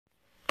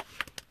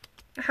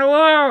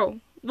Hello.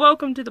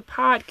 Welcome to the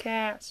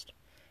podcast.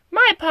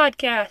 My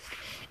podcast.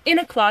 In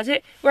a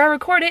closet where I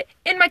record it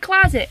in my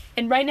closet.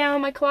 And right now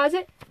in my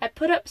closet, I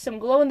put up some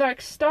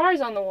glow-in-the-dark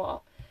stars on the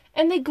wall.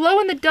 And they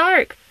glow in the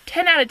dark.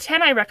 10 out of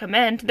 10 I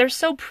recommend. They're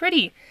so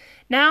pretty.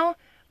 Now,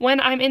 when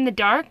I'm in the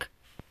dark,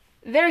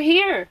 they're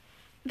here.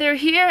 They're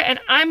here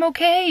and I'm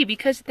okay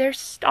because they're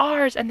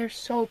stars and they're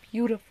so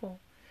beautiful.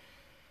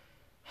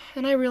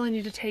 And I really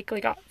need to take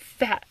like a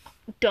fat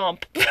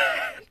dump.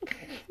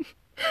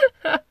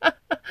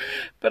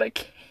 But I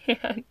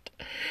can't.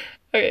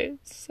 Okay,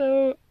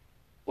 so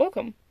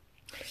welcome.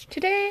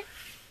 Today,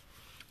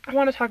 I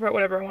want to talk about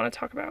whatever I want to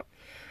talk about.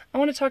 I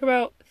want to talk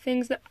about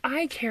things that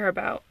I care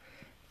about.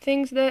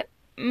 Things that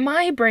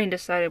my brain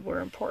decided were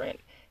important.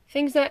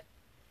 Things that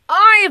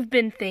I have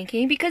been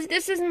thinking because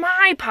this is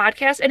my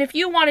podcast. And if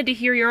you wanted to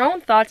hear your own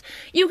thoughts,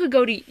 you could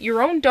go to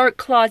your own dark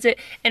closet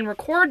and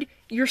record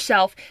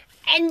yourself.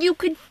 And you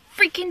could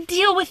freaking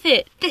deal with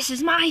it. This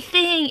is my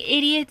thing,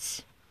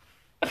 idiots.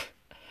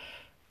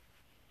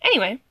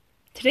 Anyway,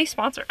 today's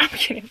sponsor. I'm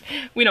kidding.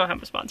 We don't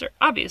have a sponsor.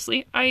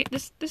 Obviously,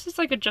 this is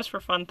like a just for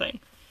fun thing.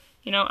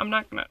 You know, I'm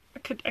not gonna.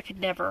 I could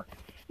never.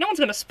 No one's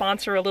gonna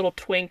sponsor a little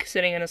twink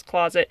sitting in his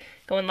closet,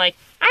 going like,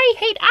 "I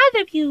hate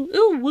all of you."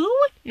 Ooh woo.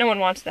 No one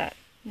wants that.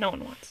 No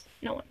one wants.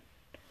 No one.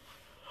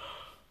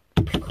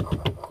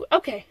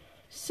 Okay,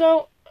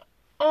 so,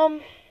 what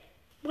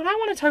I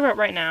want to talk about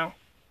right now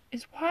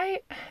is why.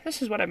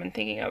 This is what I've been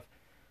thinking of.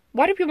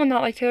 Why do people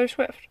not like Taylor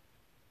Swift?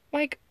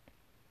 Like.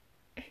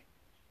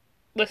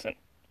 Listen,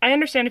 I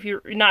understand if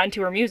you're not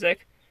into her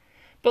music,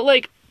 but,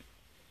 like,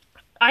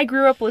 I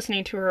grew up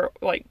listening to her,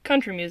 like,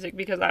 country music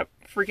because I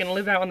freaking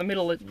live out in the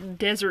middle of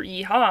desert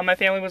yeehaw. My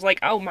family was like,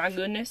 oh my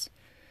goodness,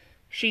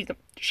 she's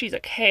a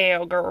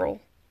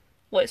cowgirl.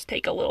 Let's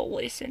take a little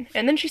listen.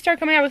 And then she started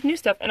coming out with new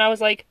stuff, and I was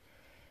like,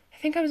 I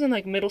think I was in,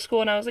 like, middle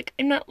school, and I was like,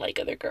 I'm not like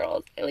other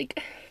girls.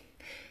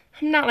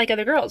 I'm not like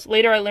other girls.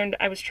 Later I learned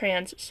I was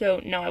trans, so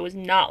no, I was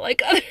not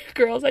like other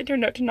girls. I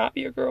turned out to not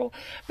be a girl.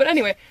 But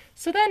anyway,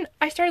 so then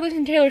I started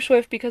listening to Taylor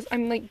Swift because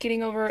I'm, like,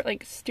 getting over,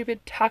 like,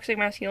 stupid toxic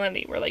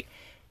masculinity where, like,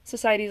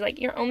 society's like,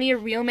 you're only a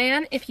real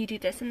man if you do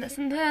this and this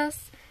and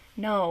this.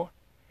 No.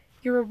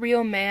 You're a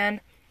real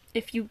man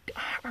if you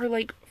are,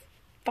 like,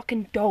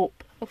 fucking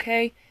dope,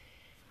 okay?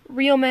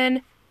 Real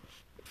men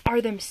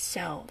are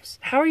themselves.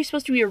 How are you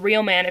supposed to be a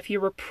real man if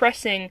you're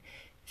repressing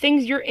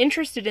things you're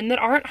interested in that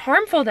aren't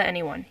harmful to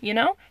anyone, you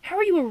know? How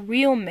are you a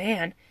real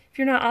man if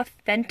you're not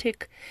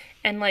authentic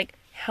and, like,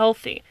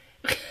 healthy?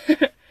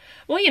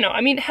 Well, you know,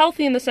 I mean,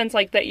 healthy in the sense,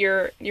 like, that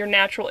your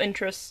natural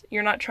interests,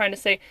 you're not trying to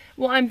say,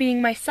 well, I'm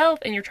being myself,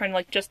 and you're trying to,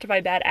 like,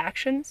 justify bad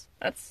actions.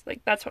 That's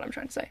what I'm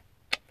trying to say.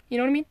 You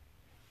know what I mean?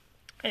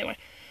 Anyway.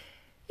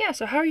 Yeah,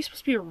 so how are you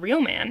supposed to be a real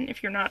man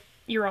if you're not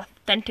your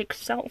authentic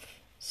self?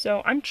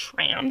 So, I'm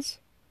trans.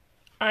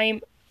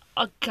 I'm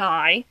a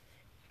guy.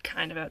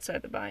 Kind of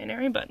outside the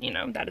binary, but, you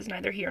know, that is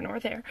neither here nor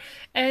there.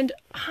 And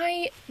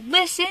I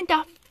listen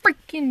to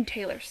freaking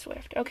Taylor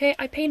Swift, okay?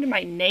 I painted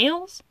my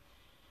nails.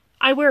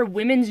 I wear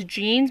women's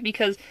jeans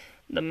because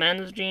the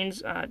men's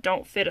jeans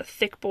don't fit a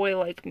thick boy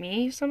like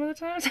me some of the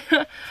times.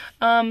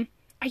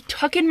 I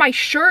tuck in my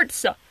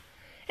shirts.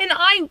 And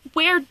I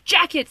wear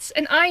jackets.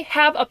 And I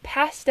have a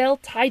pastel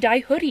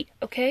tie-dye hoodie,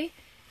 okay?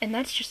 And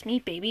that's just me,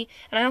 baby.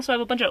 And I also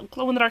have a bunch of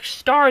glow-in-the-dark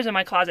stars in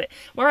my closet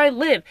where I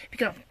live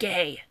because I'm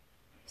gay.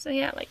 So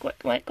yeah, like, what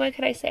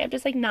could I say? I'm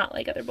just, like, not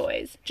like other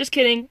boys. Just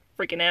kidding.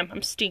 Freaking am. I'm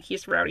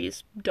stinkiest,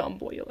 rowdiest, dumb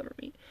boy you'll ever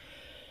meet.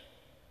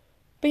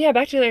 But yeah,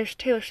 back to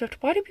Taylor Swift.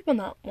 Why do people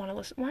not want to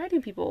listen? Why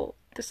do people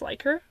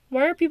dislike her?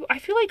 Why are people... I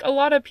feel like a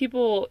lot of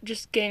people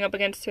just gang up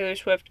against Taylor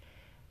Swift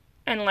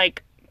and,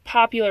 like,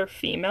 popular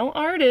female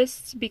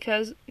artists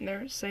because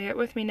they're, say it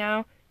with me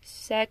now,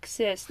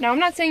 sexist. Now, I'm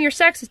not saying you're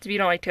sexist if you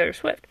don't like Taylor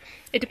Swift.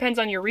 It depends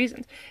on your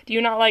reasons. Do you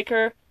not like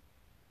her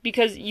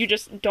because you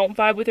just don't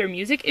vibe with her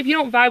music? If you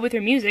don't vibe with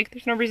her music,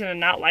 there's no reason to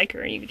not like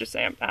her. You can just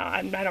say,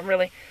 I don't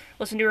really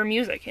listen to her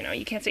music, you know.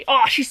 You can't say,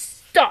 oh, she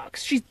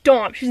sucks, she's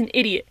dumb, she's an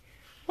idiot.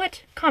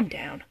 What? Calm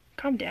down.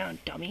 Calm down,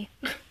 dummy.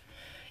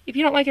 If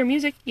you don't like her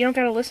music, you don't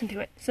gotta listen to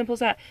it. Simple as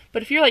that.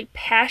 But if you're, like,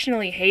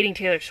 passionately hating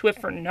Taylor Swift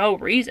for no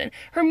reason,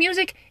 her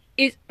music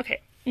is...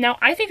 Okay, now,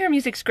 I think her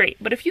music's great,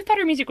 but if you thought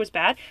her music was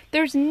bad,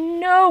 there's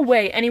no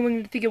way anyone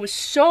would think it was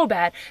so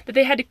bad that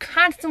they had to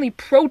constantly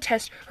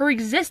protest her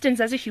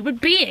existence as a human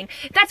being.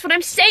 That's what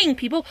I'm saying,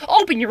 people.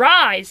 Open your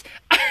eyes.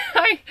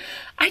 I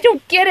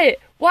don't get it.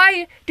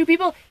 Why do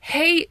people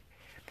hate,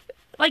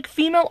 like,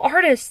 female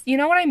artists? You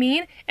know what I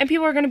mean? And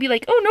people are gonna be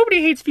like, oh,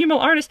 nobody hates female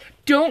artists.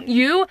 Don't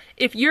you?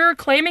 If you're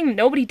claiming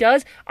nobody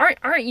does,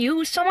 aren't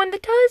you someone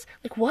that does?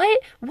 Like, what?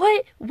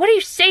 What are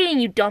you saying,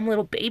 you dumb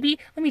little baby?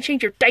 Let me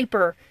change your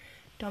diaper.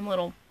 Dumb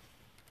little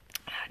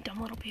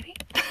baby.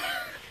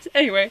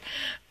 Anyway,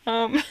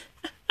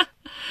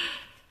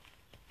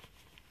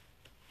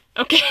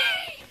 okay,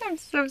 I'm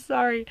so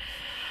sorry.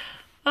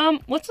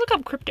 Let's look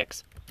up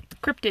cryptids.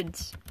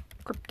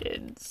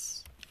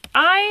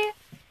 I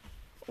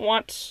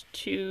want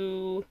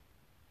to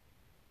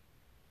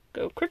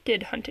go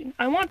cryptid hunting.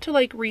 I want to,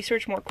 like,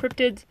 research more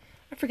cryptids.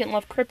 I freaking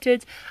love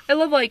cryptids. I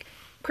love, like,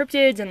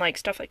 cryptids and, like,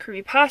 stuff like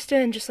creepypasta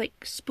and just, like,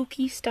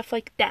 spooky stuff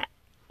like that.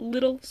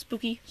 Little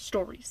spooky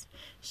stories.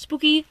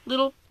 Spooky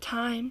little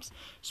times.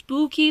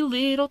 Spooky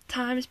little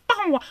times.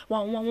 Oh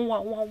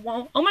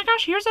my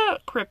gosh, here's a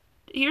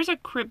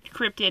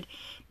cryptid.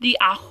 The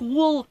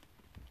Ahul.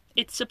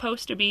 It's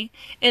supposed to be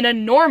an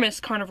enormous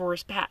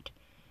carnivorous bat.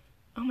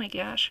 Oh my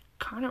gosh,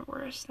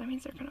 carnivorous. That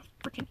means they're gonna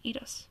freaking eat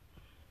us.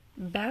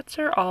 Bats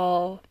are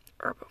all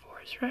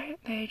herbivores, right?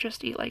 They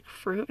just eat, like,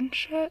 fruit and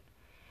shit.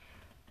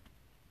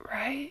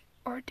 Right?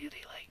 Or do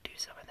they, like, do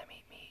some of them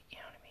eat meat? You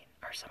know what I mean?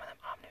 Or some of them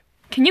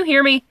omnivore? Can you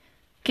hear me?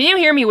 Can you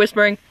hear me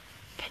whispering?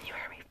 Can you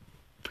hear me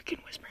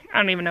freaking whispering? I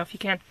don't even know if you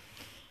can.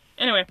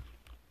 Anyway.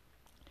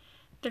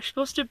 They're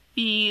supposed to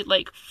be,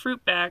 like,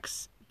 fruit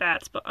bats,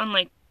 but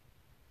unlike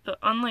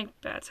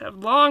bats, have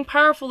long,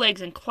 powerful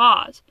legs and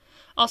claws.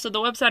 Also, the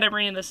website I'm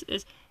reading this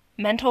is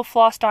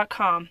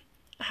mentalfloss.com.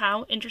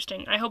 How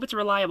interesting. I hope it's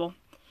reliable.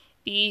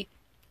 The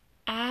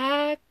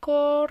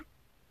Acorokamua?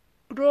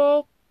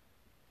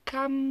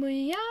 I'm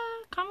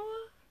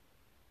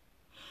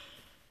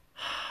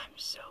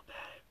so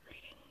bad at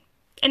reading.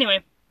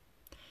 Anyway,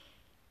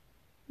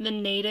 the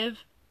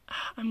native,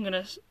 I'm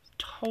gonna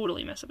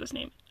totally mess up this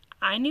name.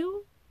 I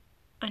knew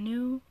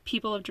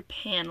people of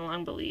Japan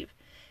long believe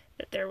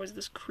that there was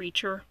this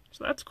creature,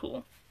 so that's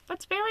cool.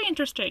 That's very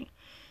interesting.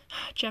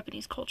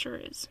 Japanese culture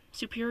is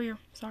superior.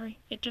 Sorry.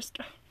 It just,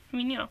 I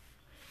mean, you know,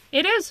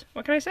 it is.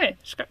 What can I say?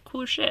 It's got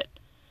cooler shit.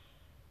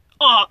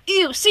 Aw,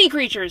 ew, sea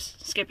creatures!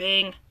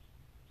 Skipping.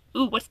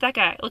 Ooh, what's that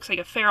guy? It looks like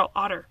a feral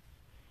otter.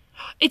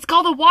 It's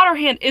called a water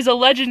hen. Is a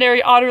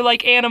legendary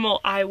otter-like animal.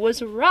 I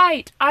was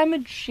right. I'm a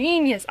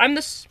genius. I'm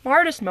the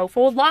smartest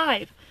mofo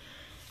alive.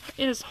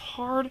 It is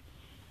hard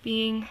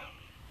being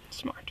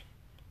smart.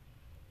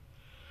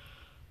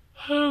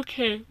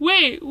 Okay,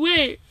 wait.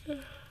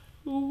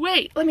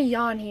 Let me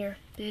yawn here,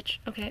 bitch.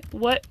 Okay,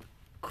 what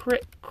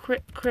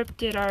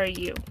cryptid are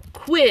you?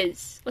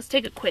 Quiz. Let's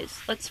take a quiz.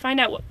 Let's find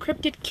out what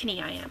cryptid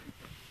Kinney I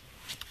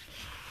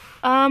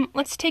am.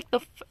 Let's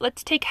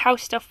take How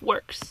Stuff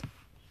Works.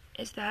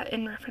 Is that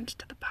in reference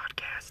to the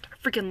podcast? I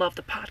freaking love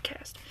the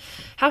podcast.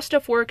 How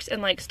Stuff Works and,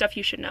 like, stuff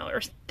you should know,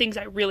 or things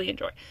I really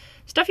enjoy.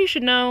 Stuff you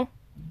should know.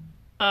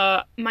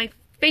 My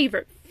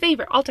favorite,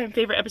 all-time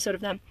favorite episode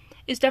of them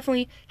is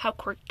definitely how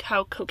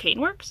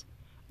cocaine works,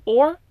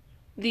 or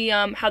the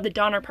how the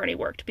Donner Party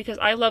worked, because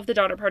I love the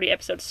Donner Party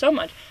episode so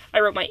much.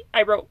 I wrote my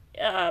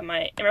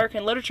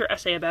American literature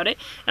essay about it,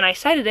 and I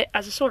cited it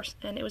as a source,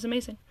 and it was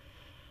amazing.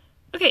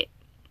 Okay,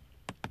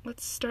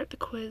 let's start the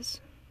quiz.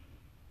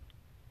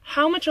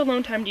 How much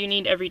alone time do you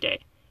need every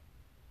day?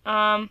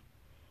 An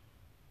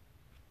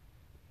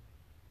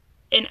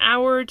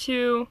hour or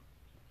two.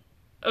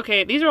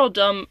 Okay, these are all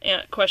dumb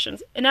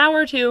questions. An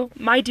hour or two,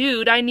 my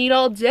dude, I need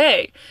all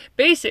day.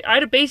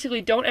 I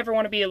basically don't ever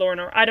want to be alone,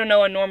 or I don't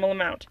know a normal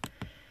amount.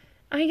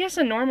 I guess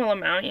a normal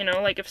amount, you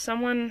know, like if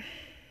someone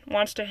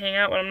wants to hang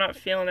out when I'm not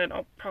feeling it,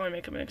 I'll probably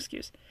make them an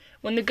excuse.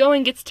 When the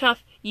going gets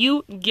tough,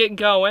 you get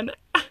going.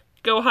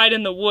 Go hide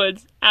in the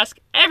woods, ask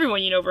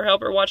everyone you know for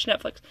help, or watch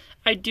Netflix.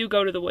 I do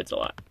go to the woods a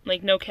lot,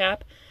 like no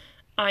cap.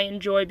 I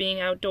enjoy being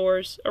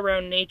outdoors,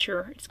 around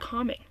nature. It's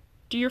calming.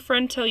 Do your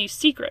friends tell you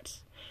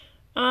secrets?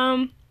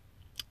 Oh,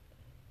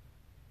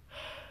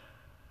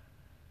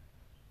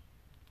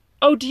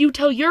 do you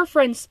tell your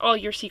friends all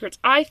your secrets?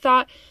 I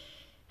thought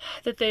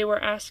that they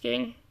were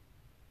asking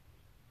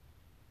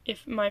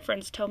if my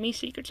friends tell me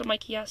secrets. I'm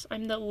like, yes,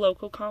 I'm the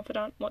local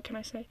confidant. What can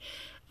I say?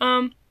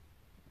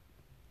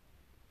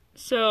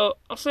 So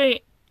I'll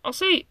say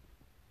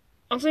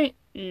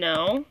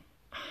no.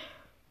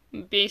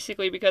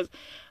 Basically because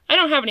I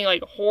don't have any,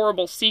 like,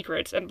 horrible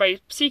secrets, and by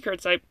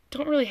secrets, I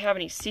don't really have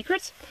any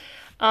secrets.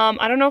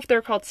 I don't know if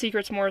they're called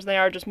secrets more as they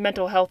are just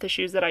mental health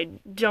issues that I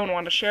don't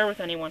want to share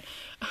with anyone.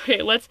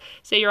 Okay, let's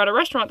say you're at a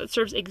restaurant that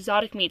serves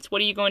exotic meats.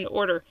 What are you going to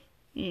order?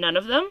 None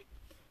of them?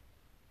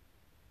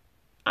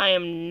 I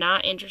am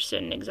not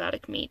interested in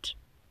exotic meat.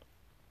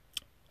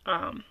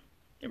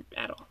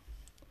 At all.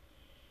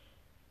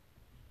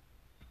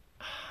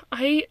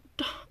 I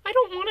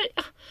don't want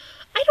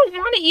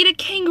to eat a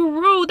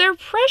kangaroo. They're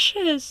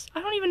precious.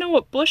 I don't even know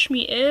what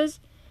bushmeat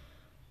is.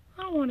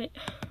 I don't want it.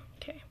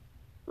 Okay.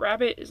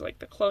 Rabbit is like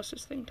the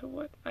closest thing to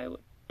what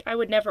I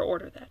would never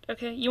order that.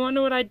 Okay? You want to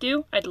know what I'd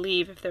do? I'd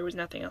leave if there was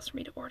nothing else for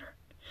me to order.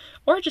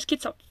 Or just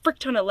get a frick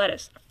ton of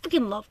lettuce. I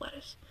freaking love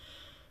lettuce.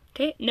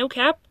 Okay? No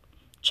cap.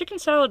 Chicken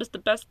salad is the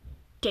best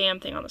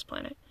damn thing on this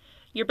planet.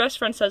 Your best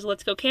friend says,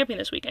 let's go camping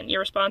this weekend. Your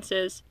response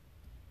is,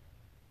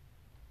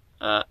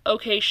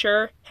 okay,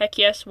 sure. Heck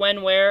yes.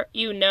 When, where?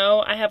 You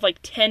know, I have like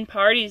 10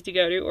 parties to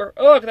go to. Or,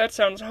 oh, that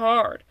sounds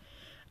hard.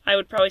 I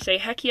would probably say,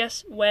 heck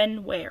yes.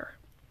 When, where?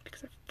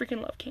 Because I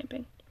freaking love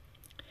camping.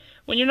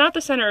 When you're not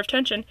the center of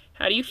attention,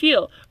 how do you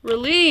feel?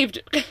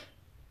 Relieved.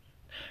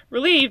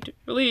 Relieved.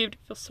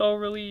 Feel so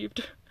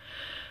relieved.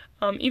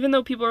 Even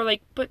though people are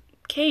like, but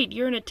Kate,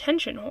 you're an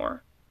attention whore.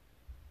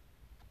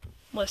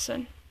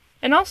 Listen.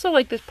 And also,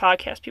 like, this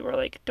podcast, people are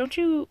like, don't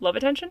you love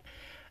attention?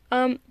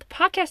 The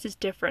podcast is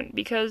different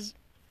because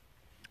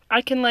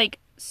I can, like,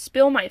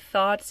 spill my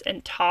thoughts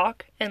and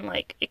talk and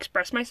like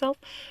express myself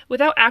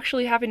without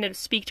actually having to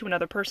speak to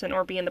another person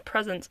or be in the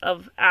presence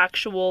of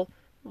actual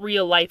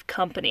real life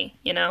company,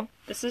 you know?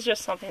 This is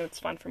just something that's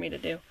fun for me to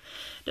do.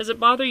 Does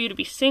it bother you to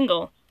be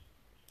single?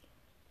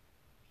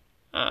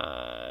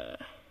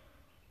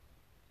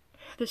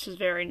 This is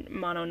very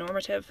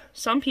mononormative.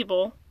 Some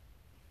people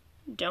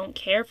don't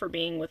care for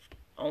being with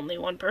only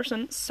one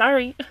person.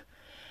 Sorry.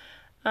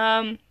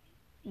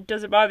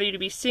 Does it bother you to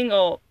be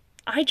single?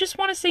 I just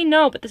want to say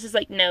no, but this is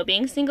like, no,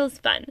 being single is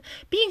fun.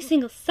 Being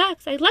single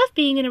sucks. I love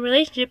being in a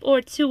relationship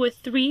or 2 or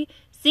 3.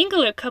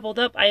 Single or coupled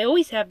up, I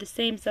always have the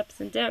same ups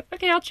and downs.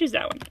 Okay, I'll choose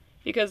that one.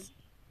 Because,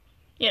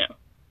 you know,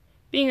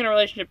 being in a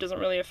relationship doesn't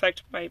really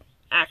affect my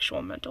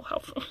actual mental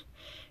health.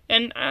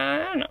 And, I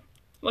don't know.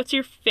 What's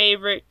your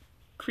favorite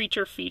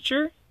creature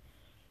feature?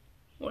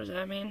 What does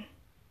that mean?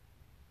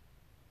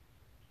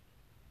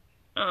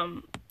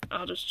 I'll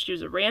just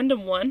choose a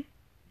random one.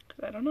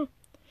 Because I don't know.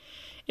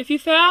 If you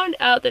found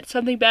out that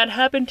something bad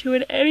happened to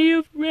an enemy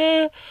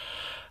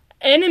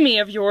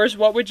of yours,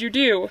 what would you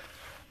do?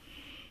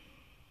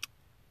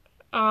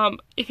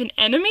 If an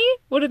enemy?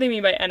 What do they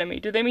mean by enemy?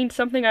 Do they mean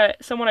someone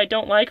I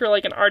don't like, or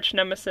like an arch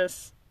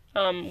nemesis,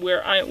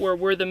 where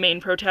we're the main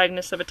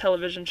protagonists of a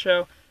television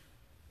show?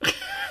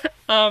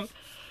 I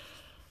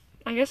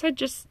guess I'd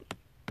just,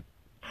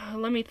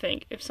 let me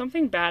think. If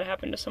something bad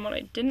happened to someone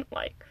I didn't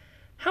like,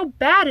 how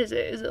bad is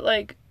it? Is it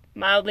like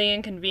mildly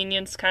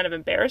inconvenience, kind of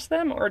embarrass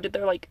them, or did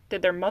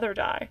their mother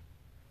die?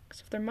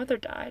 Because if their mother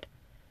died,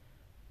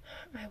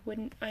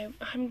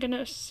 I'm gonna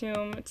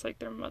assume it's like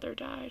their mother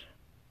died.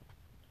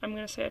 I'm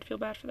gonna say I'd feel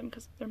bad for them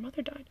because their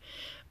mother died.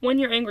 When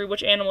you're angry,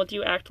 which animal do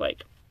you act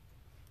like?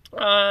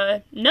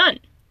 None.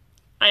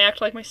 I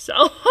act like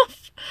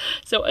myself.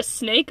 So a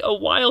snake, a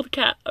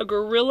wildcat, a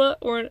gorilla,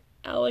 or an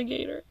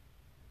alligator.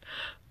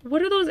 What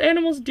do those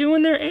animals do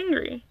when they're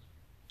angry?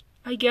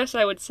 I guess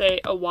I would say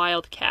a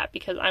wildcat,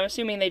 because I'm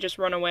assuming they just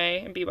run away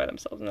and be by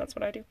themselves, and that's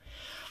what I do.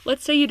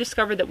 Let's say you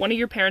discovered that one of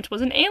your parents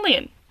was an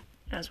alien,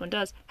 as one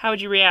does. How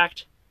would you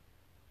react?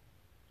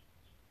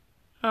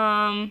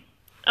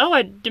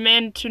 I'd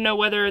demand to know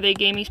whether they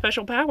gave me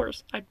special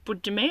powers. I'd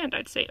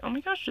say, oh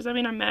my gosh, does that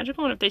mean I'm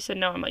magical? And if they said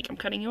no, I'm like, I'm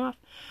cutting you off.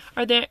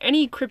 Are there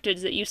any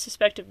cryptids that you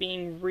suspect of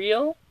being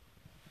real?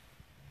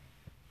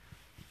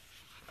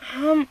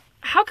 How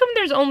come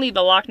there's only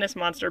the Loch Ness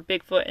Monster,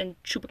 Bigfoot,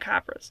 and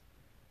Chupacabras?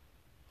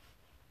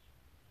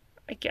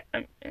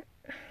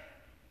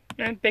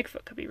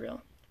 Bigfoot could be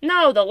real.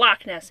 No, the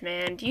Loch Ness,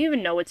 man. Do you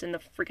even know what's in the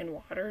freaking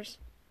waters?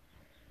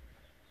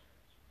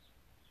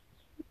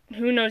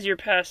 Who knows your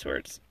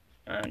passwords?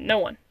 No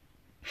one.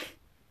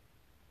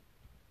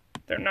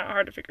 They're not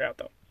hard to figure out,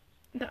 though.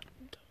 No,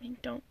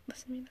 don't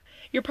listen to me.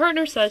 Your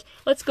partner says,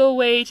 let's go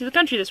away to the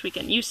country this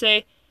weekend. You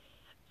say,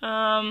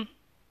 I'll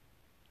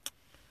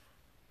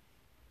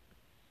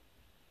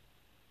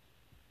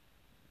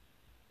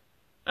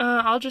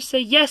just say,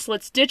 yes,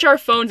 let's ditch our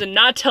phones and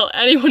not tell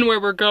anyone where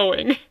we're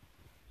going.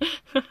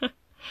 Sounds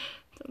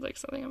like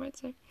something I might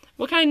say.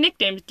 What kind of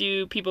nicknames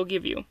do people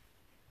give you?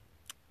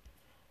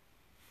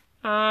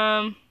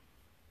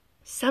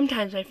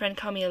 Sometimes my friend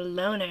call me a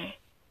loner.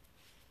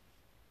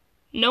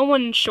 No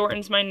one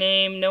shortens my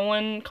name. No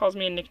one calls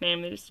me a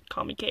nickname. They just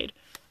call me Cade.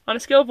 On a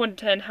scale of 1 to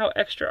 10, how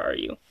extra are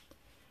you?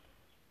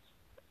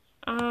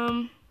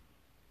 9.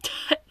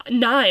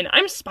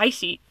 I'm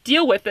spicy.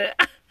 Deal with it.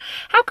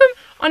 How come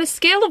on a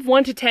scale of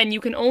 1 to 10,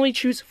 you can only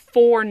choose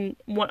 4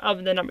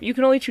 of the number? You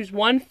can only choose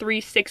 1,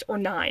 3, 6, or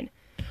 9.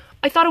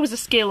 I thought it was a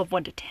scale of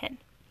 1 to 10.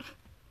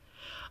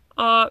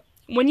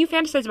 When you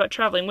fantasize about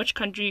traveling, which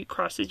country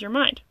crosses your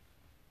mind?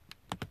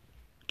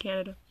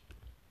 Canada.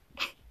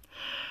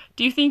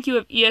 Do you think you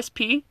have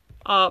ESP?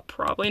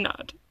 Probably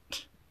not.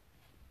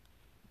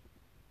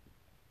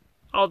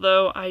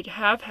 Although I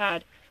have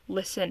had,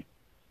 listen,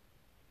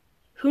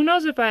 who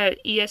knows if I had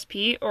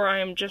ESP or I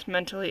am just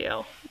mentally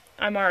ill?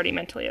 I'm already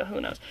mentally ill, who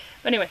knows?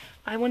 But anyway,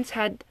 I've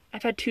had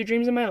 2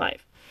 dreams in my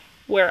life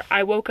where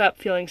I woke up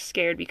feeling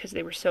scared because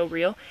they were so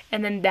real,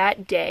 and then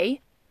that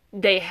day,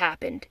 they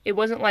happened. It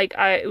wasn't like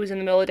it was in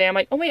the middle of the day, I'm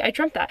like, oh wait, I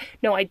dreamt that.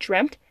 No, I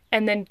dreamt,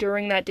 and then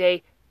during that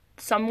day,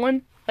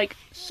 someone, like,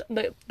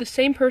 the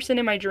same person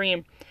in my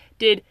dream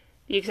did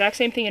the exact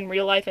same thing in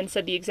real life and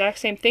said the exact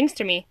same things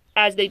to me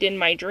as they did in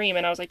my dream,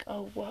 and I was like,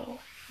 oh, whoa,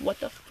 what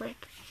the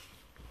frick?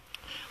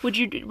 Would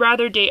you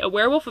rather date a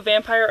werewolf, a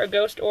vampire, a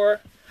ghost, or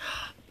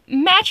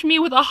match me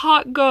with a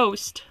hot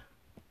ghost?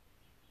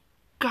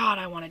 God,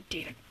 I want to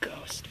date a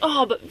ghost.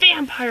 Oh, but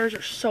vampires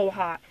are so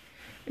hot.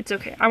 It's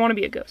okay, I want to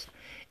be a ghost.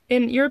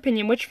 In your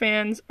opinion, which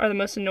fans are the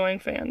most annoying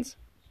fans?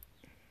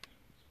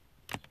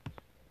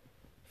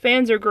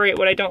 Fans are great,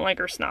 what I don't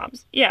like are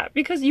snobs. Yeah,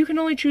 because you can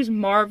only choose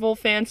Marvel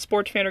fans,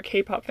 sports fan, or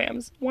K-pop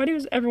fans. Why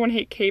does everyone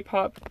hate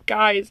K-pop?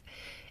 Guys,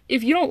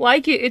 if you don't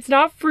like it, it's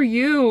not for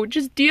you.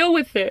 Just deal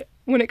with it.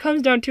 When it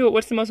comes down to it,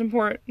 what's the most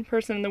important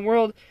person in the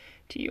world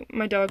to you?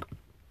 My dog.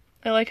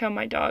 I like how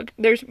my dog...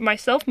 There's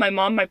myself, my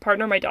mom, my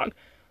partner, my dog.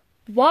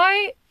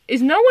 Why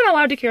is no one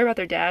allowed to care about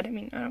their dad? I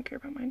mean, I don't care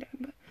about my dad,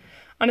 but...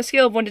 On a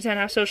scale of 1 to 10,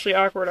 how socially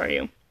awkward are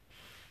you?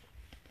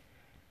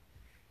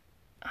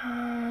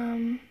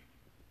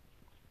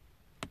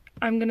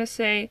 I'm gonna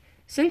say,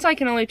 since I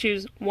can only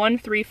choose 1,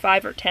 3,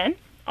 5, or 10,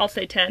 I'll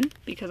say 10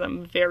 because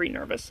I'm very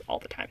nervous all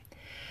the time.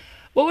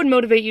 What would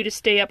motivate you to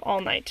stay up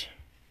all night?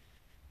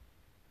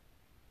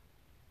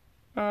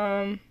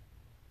 The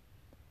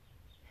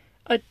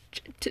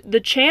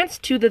chance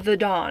to the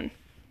dawn.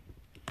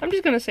 I'm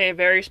just gonna say a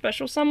very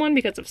special someone,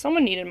 because if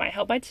someone needed my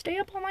help, I'd stay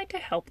up all night to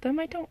help them.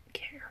 I don't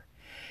care.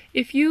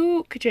 If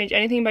you could change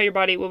anything about your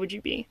body, what would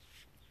you be?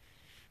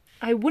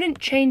 I wouldn't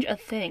change a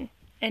thing,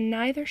 and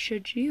neither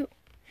should you.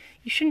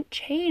 You shouldn't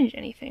change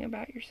anything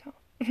about yourself.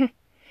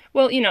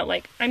 Well, you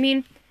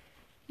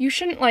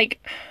shouldn't,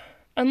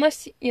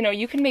 unless,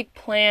 you can make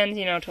plans,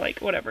 to,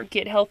 whatever,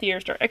 get healthier,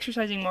 start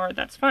exercising more,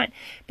 that's fine.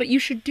 But you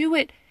should do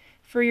it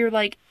for your,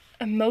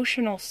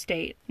 emotional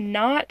state,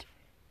 not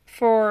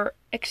for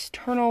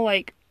external,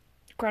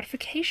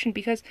 gratification,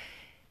 because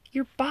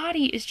your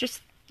body is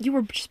just, you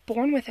were just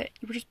born with it.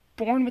 You were just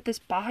born with this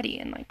body,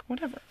 and,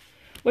 whatever.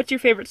 What's your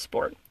favorite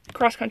sport?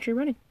 Cross-country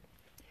running.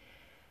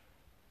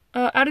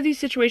 Out of these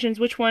situations,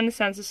 which one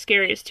sounds the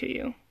scariest to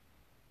you?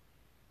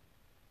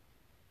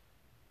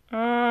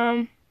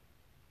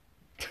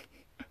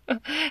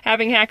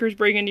 Having hackers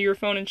break into your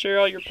phone and share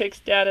all your pics,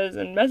 data,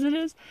 and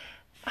messages?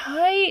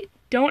 I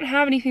don't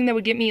have anything that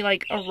would get me,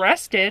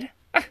 arrested.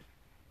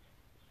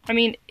 I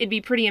mean, it'd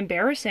be pretty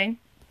embarrassing.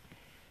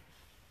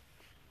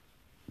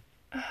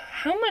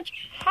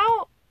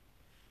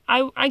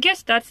 I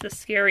guess that's the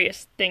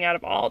scariest thing out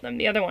of all of them.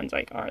 The other ones,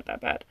 aren't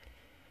that bad.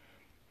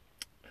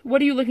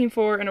 What are you looking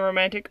for in a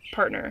romantic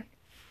partner?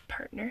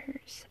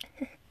 Partners.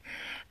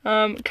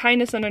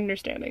 Kindness and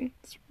understanding.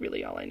 That's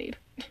really all I need.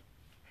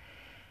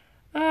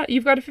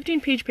 You've got a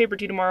 15-page paper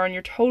due tomorrow and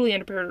you're totally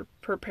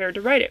unprepared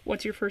to write it.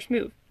 What's your first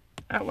move?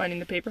 Outlining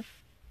the paper.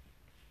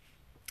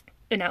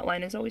 An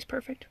outline is always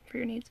perfect for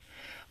your needs.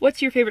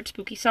 What's your favorite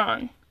spooky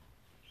song?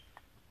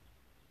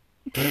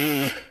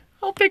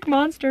 I'll pick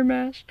Monster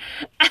Mash.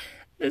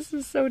 This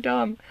is so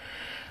dumb.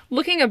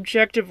 Looking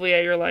objectively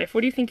at your life,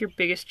 what do you think your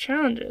biggest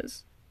challenge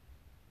is?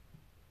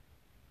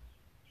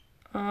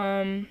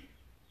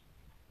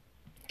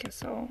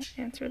 Guess I'll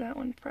answer that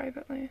one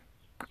privately,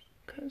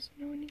 because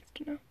no one needs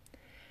to know.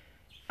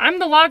 I'm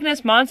the Loch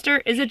Ness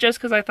Monster. Is it just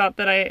because I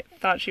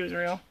thought she was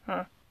real?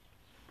 Huh.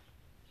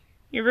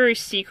 You're very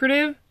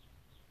secretive?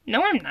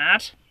 No, I'm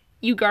not.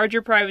 You guard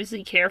your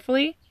privacy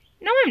carefully?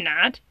 No, I'm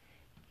not.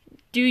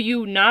 Do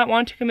you not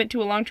want to commit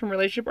to a long-term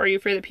relationship, or are you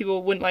afraid that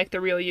people wouldn't like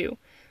the real you?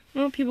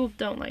 Well, people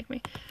don't like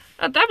me.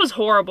 That was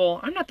horrible.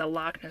 I'm not the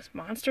Loch Ness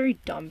Monster, you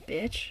dumb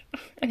bitch.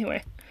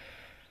 Anyway.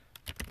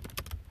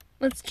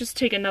 Let's just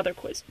take another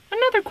quiz.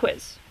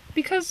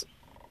 Because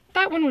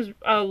that one was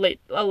a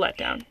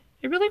letdown.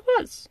 It really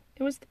was.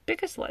 It was the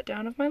biggest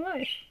letdown of my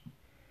life.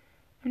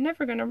 I'm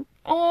never gonna...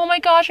 Oh my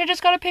gosh, I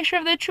just got a picture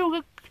of the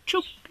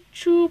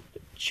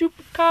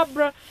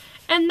chupacabra.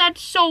 And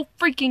that's so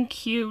freaking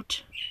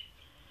cute.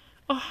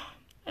 Oh,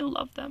 I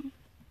love them.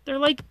 They're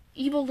like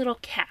evil little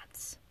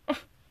cats.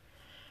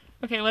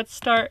 Okay, let's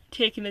start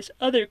taking this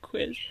other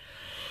quiz.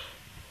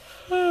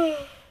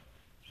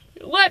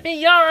 Let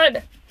me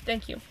yawn!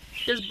 Thank you.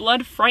 Does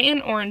blood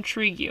frighten or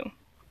intrigue you?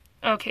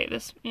 Okay,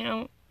 this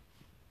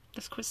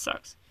quiz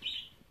sucks.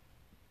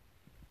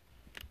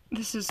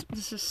 This is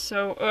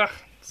so,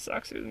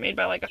 sucks. It was made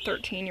by a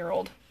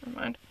 13-year-old. Never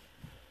mind.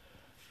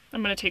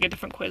 I'm gonna take a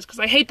different quiz, because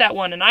I hate that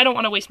one, and I don't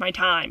want to waste my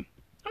time.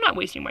 I'm not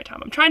wasting my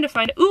time. I'm trying to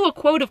find, a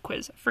quotive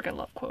quiz. I freaking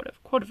love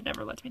quotive. Quotive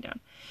never lets me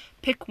down.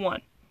 Pick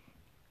one.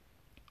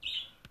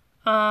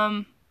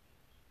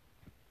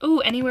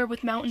 Anywhere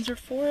with mountains or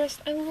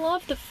forest. I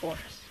love the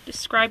forest.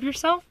 Describe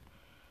yourself.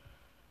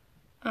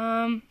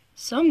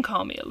 Some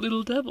call me a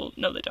little devil.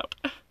 No, they don't.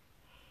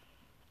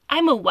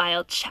 I'm a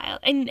wild child.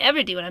 I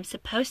never do what I'm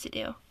supposed to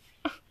do.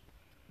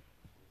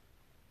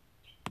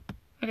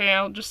 Okay,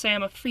 I'll just say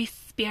I'm a free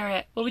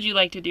spirit. What would you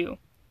like to do?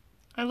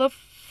 I love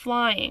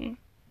flying.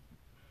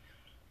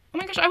 Oh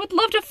my gosh, I would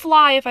love to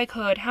fly if I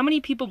could. How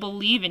many people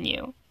believe in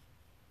you?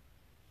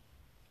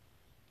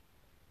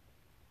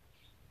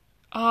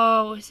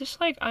 Oh, is this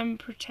I'm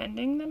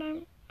pretending that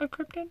I'm a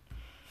cryptid?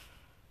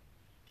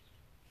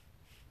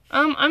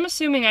 I'm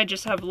assuming I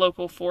just have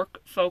local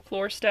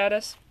folklore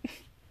status.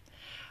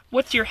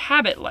 What's your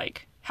habit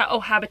like?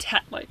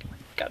 Habitat like.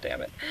 God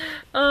damn it.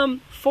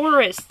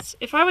 Forests.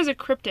 If I was a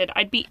cryptid,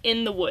 I'd be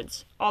in the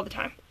woods all the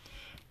time.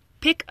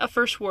 Pick a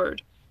first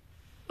word.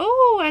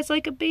 Oh, as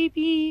a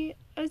baby.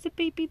 As a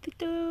baby,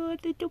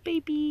 little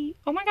baby.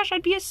 Oh my gosh,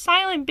 I'd be a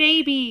silent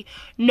baby.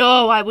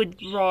 No, I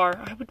would roar.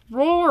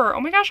 Oh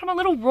my gosh, I'm a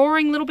little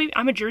roaring little baby.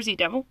 I'm a Jersey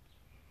Devil.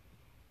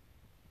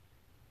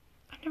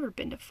 I've never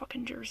been to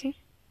fucking Jersey.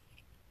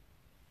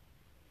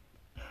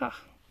 Ugh,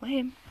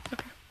 lame.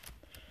 Okay.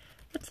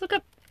 Let's look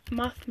up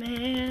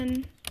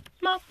Mothman.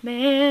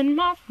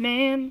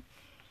 Mothman.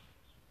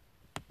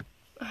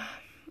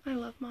 I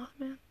love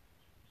Mothman.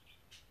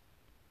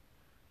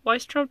 Why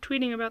is Trump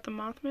tweeting about the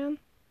Mothman?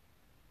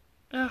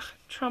 Ugh,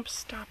 Trump,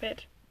 stop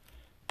it.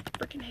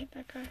 Freaking hate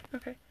that guy.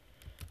 Okay.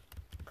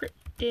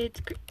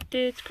 Cryptids.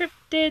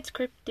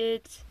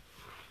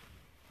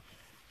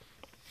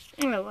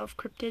 I love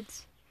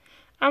cryptids.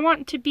 I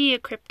want to be a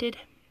cryptid.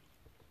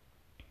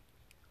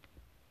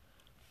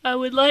 I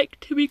would like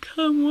to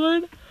become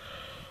one.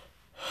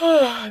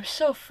 I'm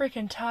so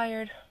freaking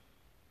tired.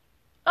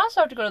 I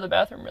also have to go to the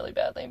bathroom really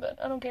badly, but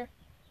I don't care.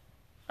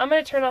 I'm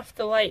gonna turn off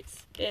the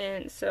lights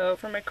so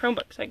for my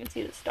Chromebook so I can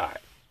see the stars.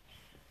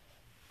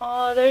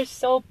 Oh, they're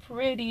so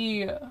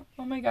pretty.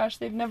 Oh my gosh,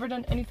 they've never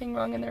done anything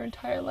wrong in their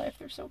entire life.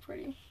 They're so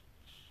pretty.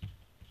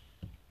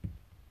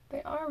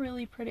 They are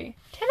really pretty.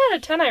 10 out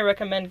of 10 I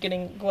recommend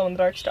getting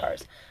glow-in-the-dark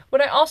stars.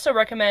 What I also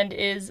recommend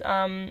is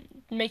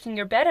making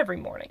your bed every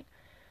morning.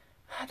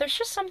 There's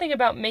just something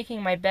about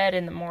making my bed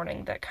in the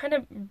morning that kind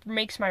of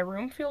makes my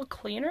room feel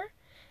cleaner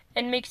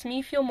and makes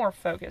me feel more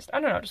focused.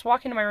 I don't know, just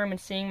walking into my room and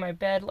seeing my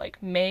bed,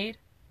 like, made.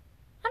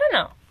 I don't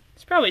know.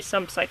 It's probably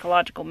some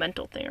psychological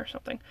mental thing or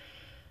something.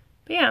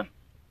 But yeah,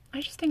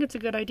 I just think it's a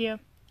good idea.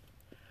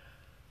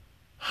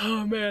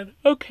 Oh man,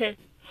 okay.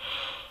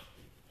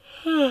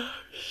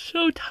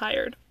 So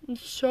tired. I'm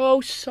so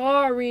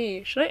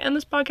sorry. Should I end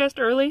this podcast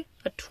early?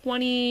 A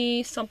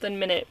 20-something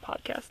minute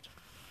podcast.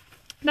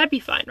 That'd be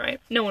fine, right?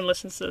 No one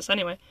listens to this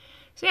anyway.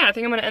 So yeah, I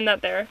think I'm going to end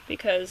that there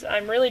because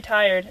I'm really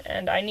tired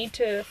and I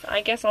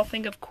guess I'll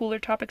think of cooler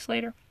topics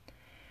later.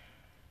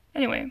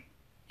 Anyway,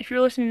 if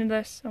you're listening to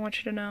this, I want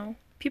you to know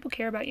people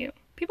care about you.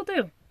 People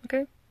do,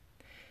 okay?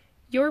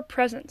 Your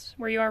presence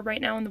where you are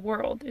right now in the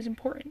world is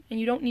important, and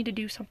you don't need to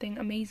do something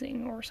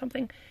amazing or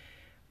something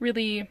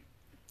really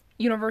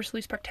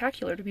universally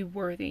spectacular to be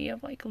worthy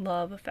of, like,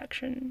 love,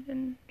 affection,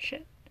 and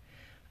shit.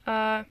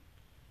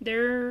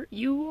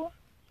 You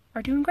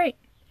are doing great,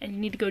 and you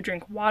need to go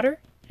drink water,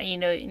 and you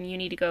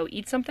need to go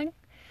eat something,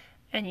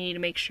 and you need to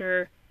make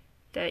sure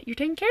that you're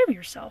taking care of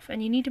yourself,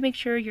 and you need to make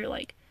sure you're,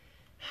 like,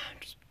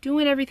 just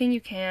doing everything you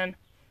can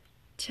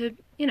to,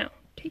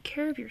 take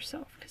care of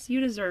yourself, because you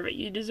deserve it.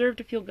 You deserve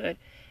to feel good,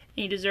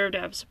 and you deserve to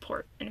have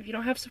support. And if you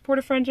don't have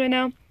supportive friends right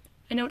now,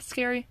 I know it's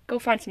scary, go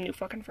find some new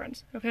fucking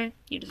friends, okay?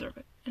 You deserve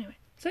it. Anyway,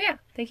 so yeah,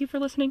 thank you for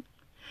listening.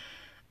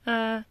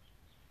 I'm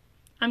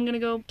gonna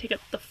go take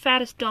the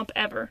fattest dump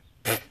ever.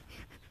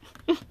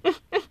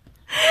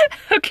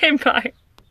 Okay, bye.